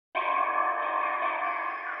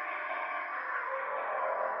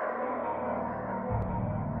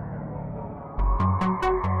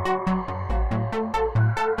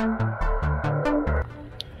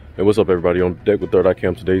Hey, what's up, everybody? On deck with Third Eye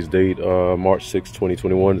Cam. Today's date, March 6,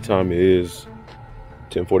 2021. The time is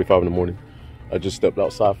 10:45 in the morning. I just stepped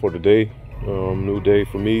outside for the day. New day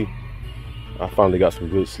for me. I finally got some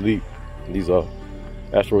good sleep. These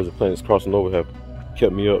asteroids and planets crossing over have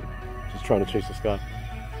kept me up, just trying to chase the sky.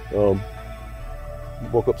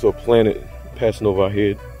 Woke up to a planet passing over our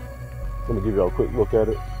head. Let me give y'all a quick look at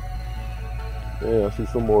it. Yeah, I see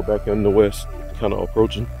some more back in the west, kind of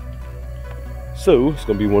approaching. So it's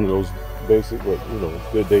gonna be one of those basic, but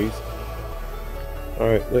good days. All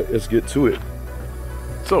right, let's get to it.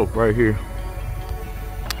 So right here,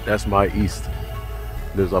 that's my east.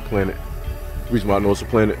 There's our planet. The reason why I know it's a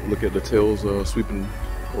planet, look at the tails sweeping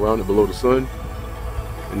around it below the sun,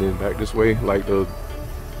 and then back this way, like the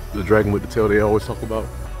dragon with the tail they always talk about.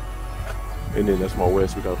 And then that's my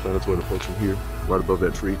west. We got a planetoid approaching here, right above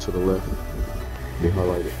that tree to the left. They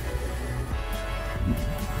highlight it.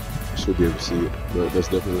 Should be able to see it, but that's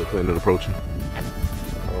definitely a planet approaching.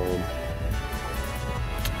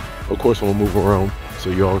 Of course, I'm gonna move around so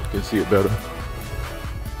y'all can see it better.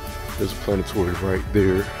 There's a planetoid right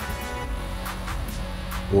there.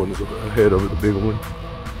 One is ahead of it, the bigger one.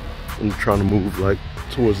 I'm trying to move like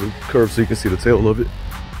towards the curve so you can see the tail of it.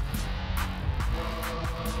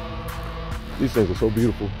 These things are so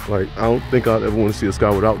beautiful. Like, I don't think I'd ever want to see a sky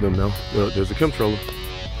without them now. There's a chemtrailer,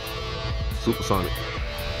 supersonic.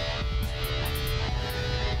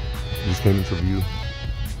 Just came into view,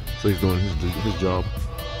 so he's doing his job.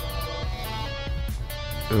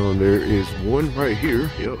 And there is one right here.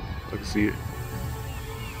 Yep, I can see it.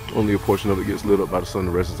 Only a portion of it gets lit up by the sun.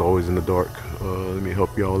 The rest is always in the dark. Let me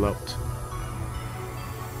help y'all out.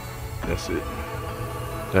 That's it.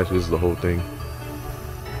 Actually, this is the whole thing.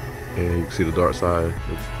 And you can see the dark side,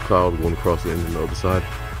 the cloud going across it, and then the other side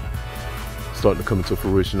starting to come into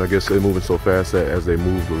fruition. I guess they're moving so fast that as they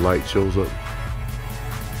move, the light shows up.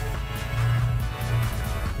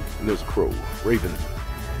 And there's a crow, raven,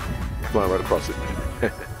 flying right across it.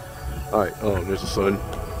 All right, there's the sun.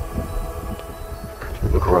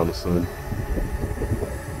 Look around the sun.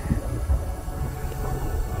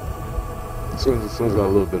 The sun's got a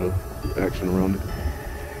little bit of action around it,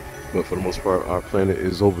 but for the most part, our planet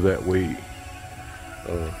is over that way,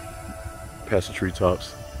 past the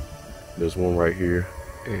treetops. There's one right here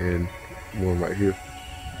and one right here.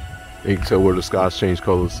 And you can tell where the skies change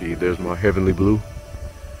colors. See, there's my heavenly blue.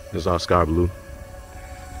 There's our sky blue,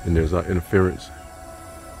 and there's our interference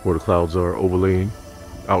where the clouds are overlaying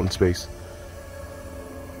out in space.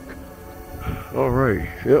 All right,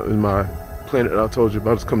 yeah, and my planet that I told you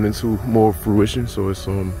about is coming into more fruition, so it's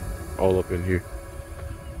all up in here.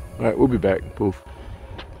 All right, we'll be back. Poof.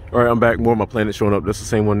 All right, I'm back. More of my planet showing up. That's the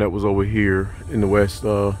same one that was over here in the west,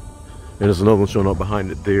 and there's another one showing up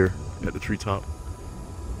behind it there at the treetop.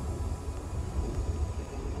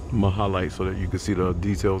 My highlight so that you can see the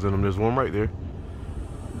details in them. There's one right there.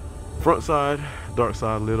 Front side, dark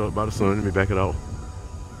side lit up by the sun. Let me back it out.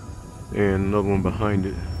 And another one behind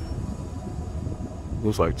it.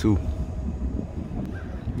 Looks like two.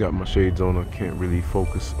 Got my shades on. I can't really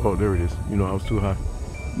focus. Oh, there it is. I was too high.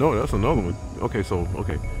 No, that's another one. Okay, so,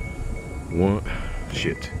 okay. One,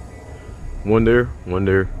 shit. One there, and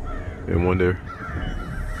one there.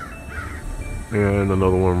 And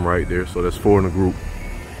another one right there. So that's four in a group.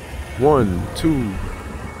 1, 2,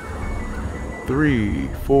 3,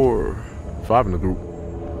 4, 5 in the group.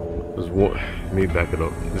 There's one. Let me back it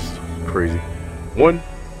up. This is crazy. 1,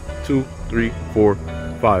 2, 3, 4,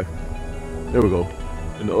 5. There we go.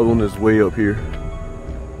 And the other one is way up here.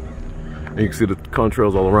 And you can see the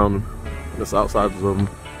contrails all around them. That's outside of them.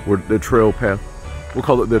 Where their trail path. We'll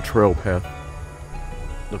call it their trail path.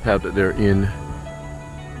 The path that they're in.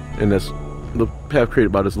 And that's the path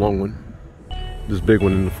created by this long one. This big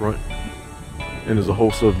one in the front, and there's a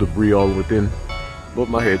host of debris all within above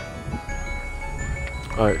my head.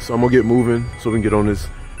 All right, so I'm gonna get moving so we can get on this.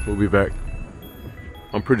 We'll be back.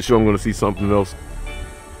 I'm pretty sure I'm gonna see something else,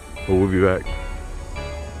 but we'll be back.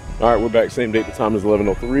 All right, we're back. Same date. The time is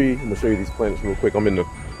 11:03. I'm gonna show you these planets real quick. I'm in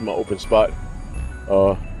my open spot.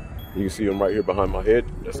 You can see them right here behind my head.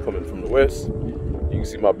 That's coming from the west. You can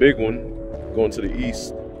see my big one going to the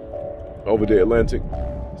east over the Atlantic.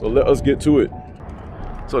 So let us get to it.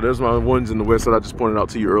 So there's my ones in the west that I just pointed out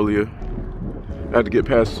to you earlier. I had to get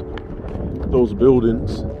past those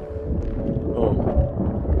buildings.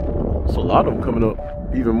 So a lot of them coming up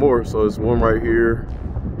even more. So there's one right here.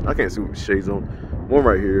 I can't see with shades on. One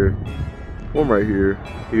right here. One right here.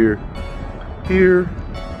 Here. Here.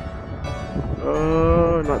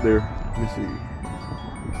 Not there. Let me see.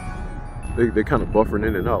 they kind of buffering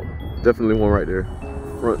in and out. Definitely one right there.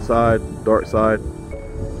 Front side, dark side.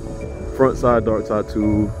 Front side, dark side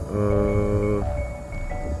too.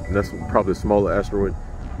 And that's probably a smaller asteroid.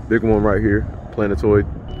 Big one right here, planetoid.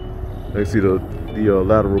 I can see the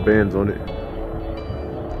lateral bands on it.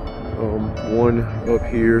 One up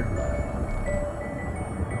here.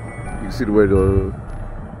 You can see the way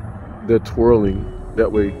they're twirling.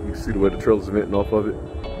 That way you can see the way the trail is venting off of it.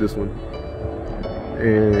 This one.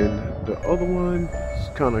 And the other one is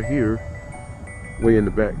kind of here, way in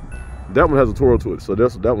the back. That one has a twirl to it, so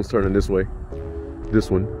that one's turning this way. This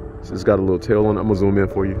one, it's got a little tail on it. I'm gonna zoom in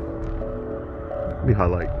for you. Let me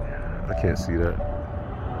highlight. I can't see that.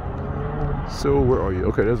 So where are you?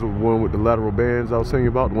 Okay, there's the one with the lateral bands I was telling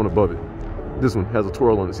you about, the one above it. This one has a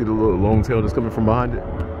twirl on it. See the little long tail that's coming from behind it?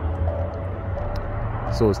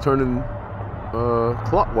 So it's turning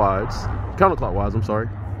clockwise, counterclockwise, I'm sorry,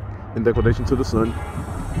 in declination to the sun.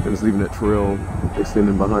 And it's leaving that trail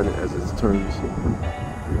extending behind it as it turns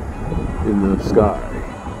in the sky.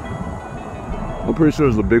 I'm pretty sure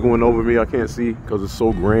there's a big one over me I can't see because it's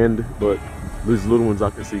so grand, but these little ones I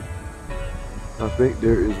can see. I think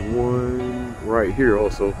there is one right here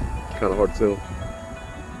also, kind of hard to tell,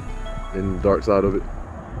 in the dark side of it.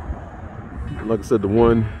 And like I said, the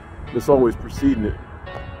one that's always preceding it.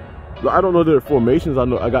 I don't know their formations. I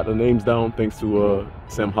know I got the names down thanks to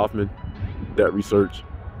Sam Hoffman, that research.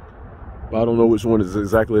 But I don't know which one is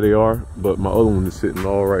exactly they are, but my other one is sitting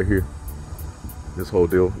all right here. This whole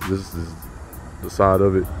deal. This is the side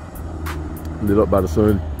of it, lit up by the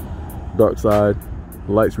sun, dark side,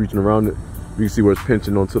 lights reaching around it. You can see where it's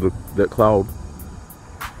pinching onto that cloud.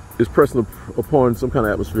 It's pressing upon some kind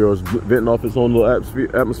of atmosphere, or it's venting off its own little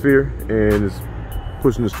atmosphere, and it's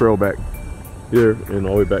pushing this trail back here and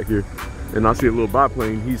all the way back here. And I see a little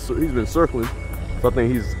biplane. He's been circling, so I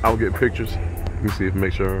think he's out getting pictures. Let me see if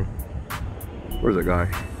make sure. Where's that guy?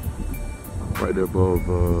 Right there above.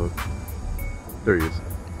 There he is.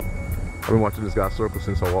 I've been watching this guy circle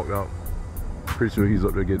since I walked out. Pretty sure he's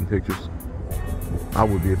up there getting pictures. I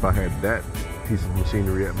would be if I had that piece of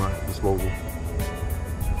machinery at my disposal.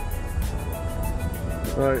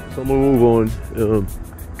 All right, so I'm gonna move on.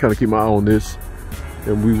 Kind of keep my eye on this,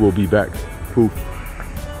 and we will be back. Poof.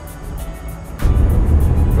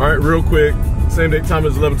 All right, real quick. Same date time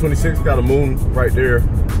is 11:26. Got a moon right there,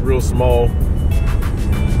 real small.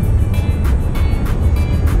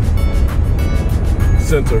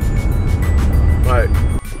 Center. All right,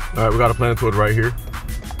 we got a planetoid right here.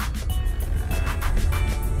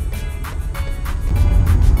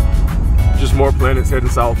 Just more planets heading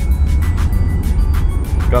south.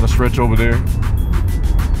 Got a stretch over there.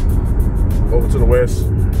 Over to the west.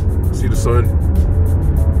 See the sun.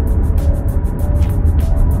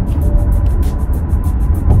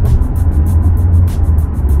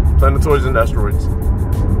 Planetoids and asteroids.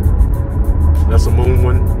 That's a moon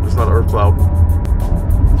one. It's not an Earth cloud.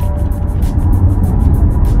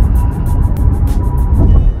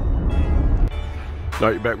 All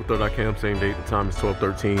right, back with Third Eye Cam, same date. The time is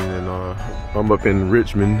 12:13, and I'm up in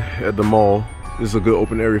Richmond at the mall. This is a good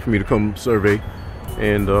open area for me to come survey,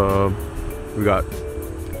 and we got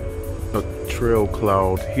a trail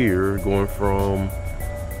cloud here going from,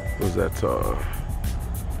 what's that,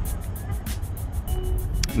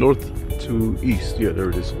 north to east. Yeah, there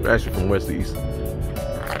it is. Actually from west to east.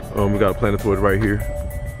 We got a planetoid right here.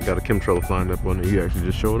 We got a chemtrail flying up on it. He actually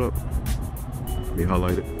just showed up. Let me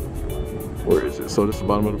highlight it. Where is it? So this is the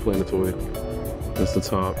bottom of the planetoid. That's the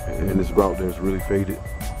top, and this route there is really faded.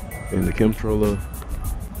 And the chemtrail,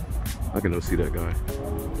 I can see that guy.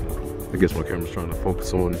 I guess my camera's trying to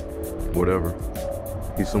focus on whatever.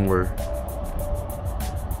 He's somewhere.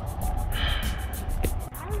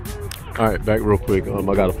 All right, back real quick. I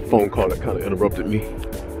got a phone call that kind of interrupted me.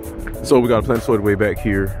 So we got a planetoid way back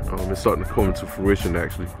here. It's starting to come into fruition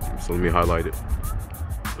actually. So let me highlight it.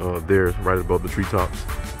 There, right above the treetops.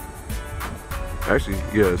 Actually,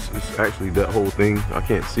 yes, it's actually that whole thing. I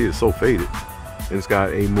can't see it, it's so faded. And it's got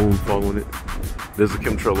a moon following it. There's a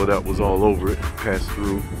chemtrail that was all over it, passed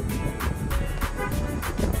through.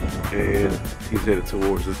 And he's headed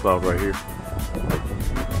towards this cloud right here.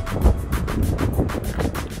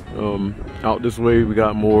 Out this way, we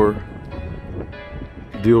got more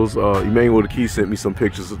deals. Emmanuel the Key sent me some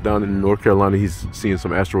pictures down in North Carolina. He's seeing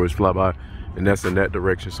some asteroids fly by, and that's in that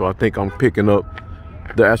direction. So I think I'm picking up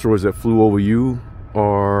the asteroids that flew over you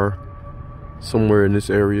are somewhere in this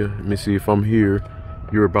area. Let me see if I'm here.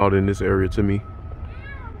 You're about in this area to me.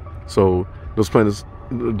 So those planets,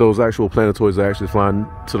 those actual planetoids are actually flying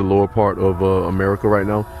to the lower part of America right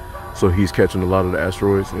now. So he's catching a lot of the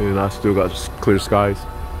asteroids, and I still got clear skies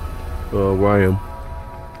where I am.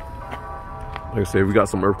 Like I said, we got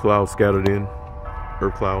some Earth clouds scattered in.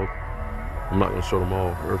 Earth cloud. I'm not gonna show them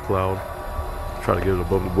all. Earth cloud. Try to get it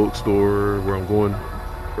above the bookstore where I'm going.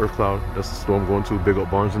 Earth cloud. That's the store I'm going to. Big up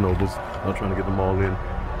Barnes and Nobles. I'm trying to get them all in.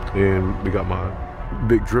 And we got my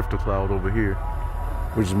big drifter cloud over here,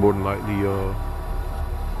 which is more than likely a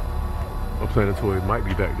planetoid. Might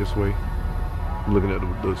be back this way. I'm looking at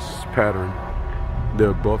the pattern.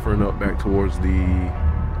 They're buffering up back towards the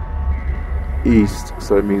east,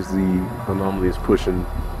 so that means the anomaly is pushing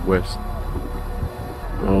west.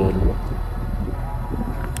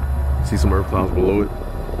 See some Earth clouds below it.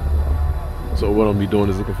 So what I'm gonna be doing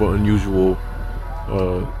is looking for unusual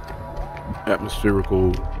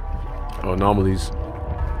atmospherical anomalies,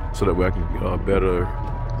 so that way I can better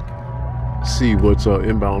see what's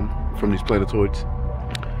inbound from these planetoids.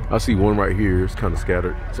 I see one right here. It's kind of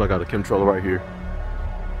scattered, so I got a chemtrail right here.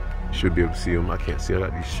 Should be able to see them. I can't see. I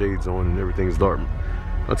got these shades on and everything is dark.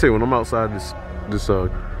 I'll tell you, when I'm outside, this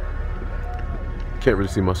can't really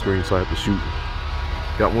see my screen, so I have to shoot.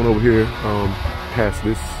 Got one over here, past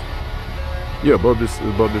this. Yeah, above this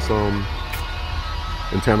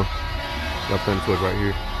antenna. Got planetoid right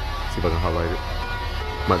here. See if I can highlight it.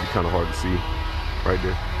 Might be kind of hard to see right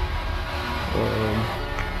there.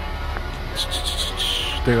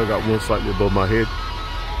 I think I got one slightly above my head.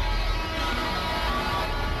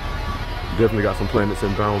 Definitely got some planets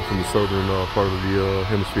inbound from the southern part of the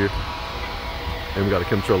hemisphere. And we got a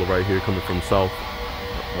chemtrail right here coming from south,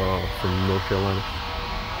 from North Carolina.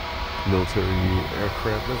 Military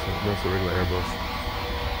aircraft. That's a regular Airbus.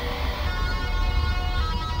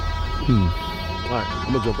 Alright,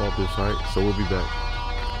 I'm gonna jump off this, alright? So we'll be back.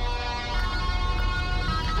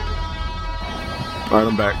 Alright,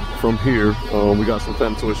 I'm back. From here, we got some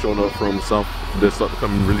planetoids showing up from the south. They're starting to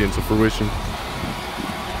come really into fruition.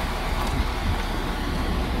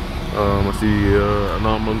 I see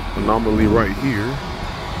anomaly right here.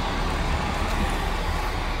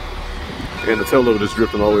 And the tail of it is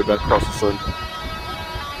drifting all the way back across the sun.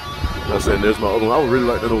 I'm saying there's my other one. I would really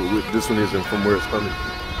like to know what this one is and from where it's coming.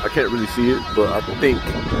 I can't really see it, but I think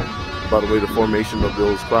by the way the formation of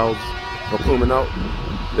those clouds are pluming out,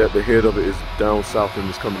 that the head of it is down south and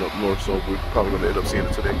is coming up north, so we're probably going to end up seeing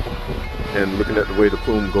it today. And looking at the way the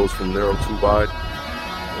plume goes from narrow to wide,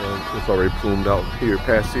 it's already plumed out here,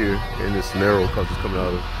 past here, and it's narrow because it's coming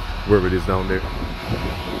out of wherever it is down there.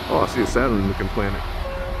 Oh, I see a Saturn looking planet.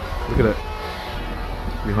 Look at that.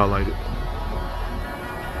 Let me highlight it.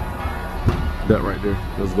 That right there.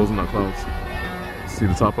 Those are not clouds. See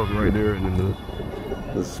the top of it right there, and then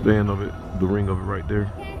the span of it, the ring of it right there.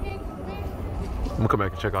 I'm gonna come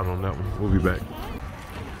back and check out on that one. We'll be back.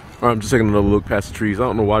 All right, I'm just taking another look past the trees. I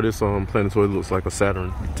don't know why this planetoid looks like a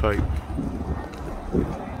Saturn type.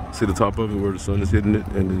 See the top of it where the sun is hitting it,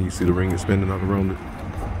 and then you see the ring expanding out around it.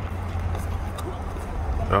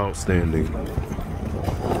 Outstanding.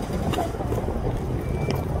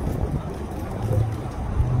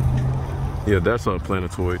 Yeah, that's a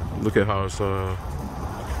planetoid. Look at how it's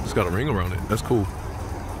got a ring around it. That's cool.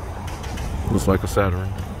 Looks like a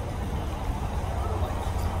Saturn.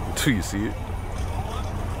 Do you see it?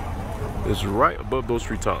 It's right above those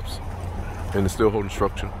treetops, and it's still holding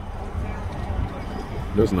structure.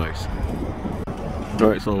 That's nice. All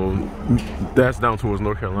right, so that's down towards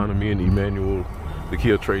North Carolina. Me and Emmanuel, the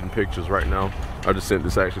kid, trading pictures right now. I just sent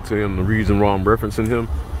this actually to him. The reason why I'm referencing him,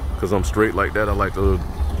 because I'm straight like that. I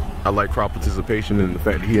like crowd participation, and the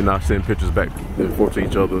fact that he and I send pictures back and forth to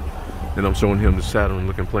each other, and I'm showing him the Saturn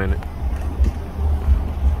looking planet.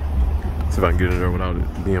 See if I can get in there without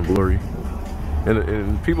it being blurry.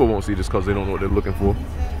 And people won't see this because they don't know what they're looking for.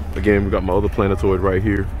 Again, we got my other planetoid right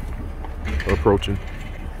here approaching.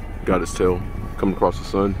 Got its tail coming across the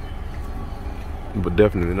sun. But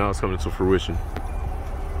definitely now it's coming to fruition.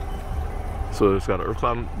 So it's got an Earth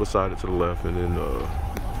cloud beside it to the left, and then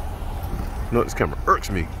no, this camera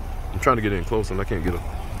irks me. I'm trying to get in close and I can't get a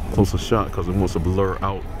closer shot because it wants to blur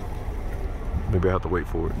out. Maybe I have to wait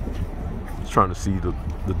for it. It's trying to see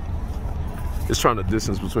it's trying to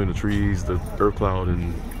distance between the trees, the Earth cloud,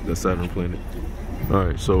 and the Saturn planet. All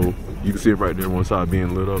right, so you can see it right there, one side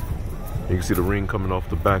being lit up. You can see the ring coming off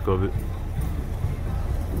the back of it.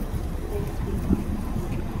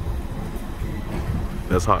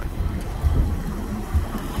 That's hot.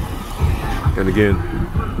 And again,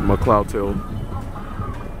 my cloud tail.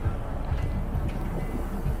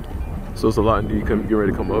 So it's a lot indeed getting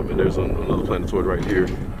ready to come up, and there's another planetoid right here.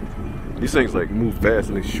 These things like move fast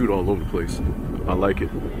and they shoot all over the place. I like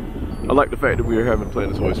it. I like the fact that we are having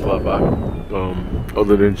planetoids fly by.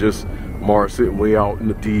 Other than just Mars sitting way out in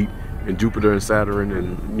the deep, and Jupiter and Saturn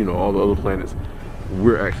and all the other planets,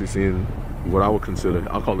 we're actually seeing what I would consider,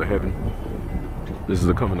 I'll call it heaven. This is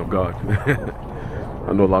the coming of God.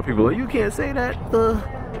 I know a lot of people are like, you can't say that.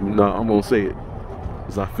 No, I'm gonna say it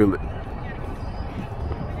because I feel it.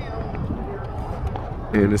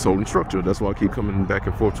 And it's holding structure. That's why I keep coming back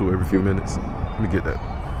and forth to every few minutes. Let me get that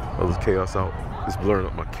other chaos out. It's blurring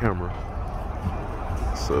up my camera.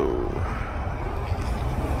 So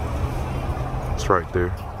it's right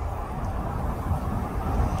there.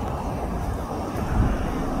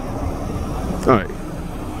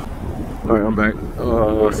 All right, I'm back.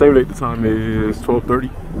 Save date, the time is 12:30.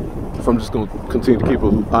 So I'm just gonna continue to keep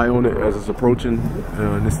an eye on it as it's approaching,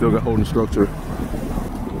 and it's still got holding structure.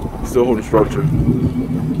 Still holding structure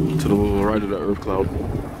to the right of the earth cloud.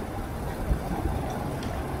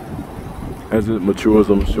 As it matures,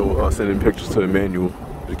 I'm sending pictures to Emmanuel,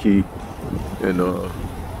 the key, and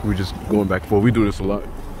we're just going back and forth. We do this a lot.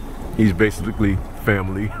 He's basically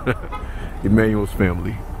family. Emmanuel's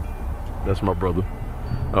family. That's my brother.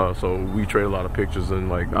 So we trade a lot of pictures, and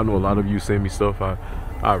like I know a lot of you send me stuff. I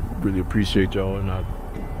really appreciate y'all, and I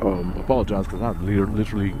apologize because I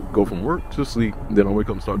literally go from work to sleep, then I wake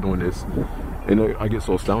up and start doing this, and I get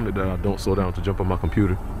so astounded that I don't slow down to jump on my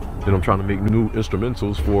computer. And I'm trying to make new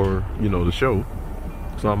instrumentals for, you know, the show,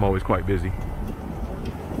 so I'm always quite busy.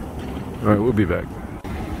 All right, we'll be back.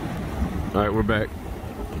 All right, we're back.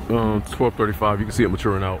 12:35. You can see it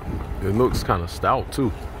maturing out. It looks kind of stout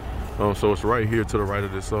too. So it's right here to the right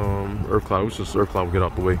of this earth cloud. Which this earth cloud will get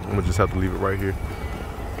out the way. I'm gonna just have to leave it right here.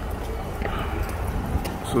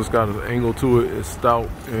 So it's got an angle to it. It's stout,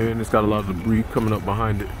 and it's got a lot of debris coming up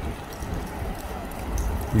behind it.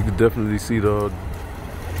 You can definitely see the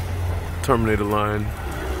terminator line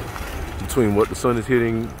between what the sun is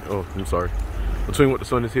hitting. Oh, I'm sorry. Between what the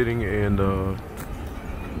sun is hitting and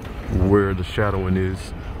where the shadowing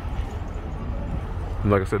is.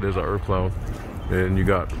 And like I said, there's an earth cloud. And you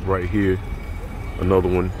got right here another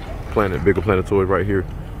one, bigger planetoid right here.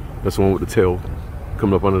 That's the one with the tail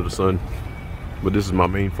coming up under the sun. But this is my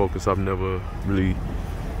main focus. I've never really,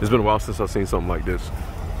 it's been a while since I've seen something like this.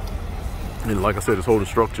 And like I said, it's holding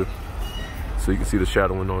structure. So you can see the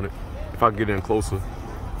shadowing on it. If I can get in closer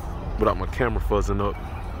without my camera fuzzing up,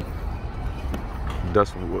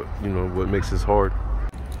 that's what, you know, what makes this hard.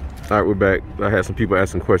 All right, we're back. I had some people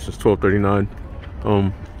asking questions. 12:39.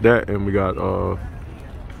 That, and we got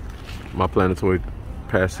my planetoid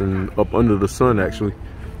passing up under the sun. Actually,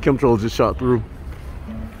 chemtrail just shot through,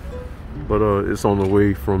 but it's on the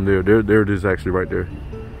way from there. There it is, actually right there.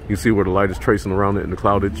 You can see where the light is tracing around it in the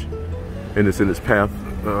cloudage, and it's in its path.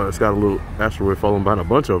 It's got a little asteroid falling behind a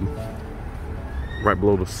bunch of them right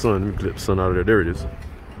below the sun. Let me clip the sun out of there. There it is.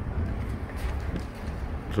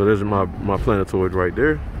 So there's my planetoid right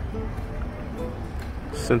there.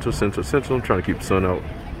 Center. I'm trying to keep the sun out.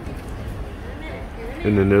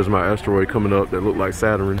 And then there's my asteroid coming up that looked like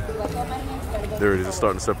Saturn. There it is. It's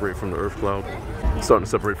starting to separate from the earth cloud. It's starting to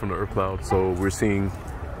separate from the earth cloud. So we're seeing,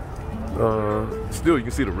 still you can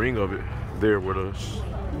see the ring of it there where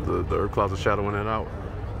the earth clouds are shadowing it out.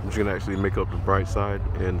 But you can actually make up the bright side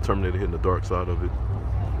and Terminator hitting the dark side of it.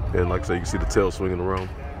 And like I said, you can see the tail swinging around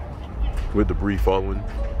with debris following.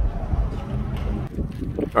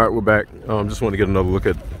 All right, we're back. Just want to get another look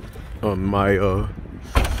at my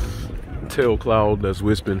tail cloud that's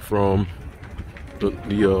wisping from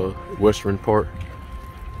the western part.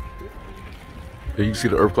 Here you can see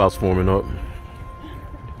the earth clouds forming up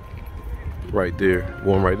right there.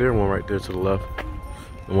 One right there, one right there to the left,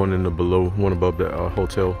 and one in the below, one above that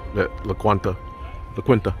hotel, that La Quinta.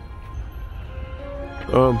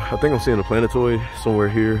 I think I'm seeing a planetoid somewhere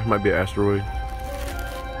here. Might be an asteroid.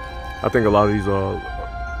 I think a lot of these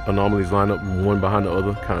anomalies line up one behind the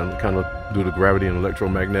other, kind of due to gravity and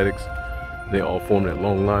electromagnetics. They all form that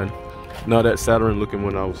long line. Now that Saturn looking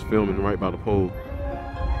when I was filming right by the pole,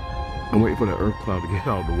 I'm waiting for that earth cloud to get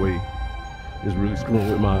out of the way. It's really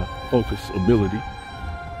screwing with my focus ability.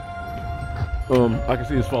 I can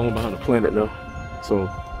see it's falling behind the planet now. So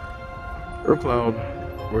earth cloud,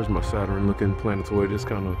 where's my Saturn looking planetoid? It's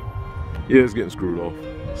kind of, yeah, it's getting screwed off.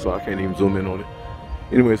 So I can't even zoom in on it.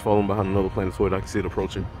 Anyway, it's falling behind another planetoid. I can see it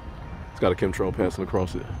approaching. It's got a chemtrail passing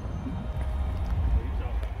across it.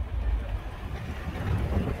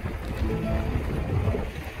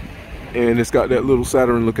 And it's got that little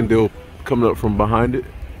Saturn looking deal coming up from behind it.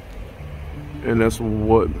 And that's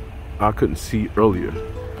what I couldn't see earlier.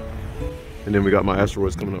 And then we got my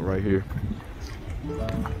asteroids coming up right here.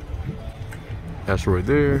 Asteroid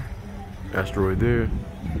there, asteroid there.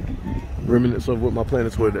 Remnants of what my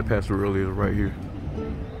planetoid that passed through earlier right here.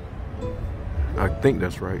 I think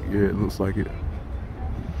that's right. Yeah, it looks like it.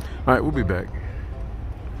 All right, we'll be back.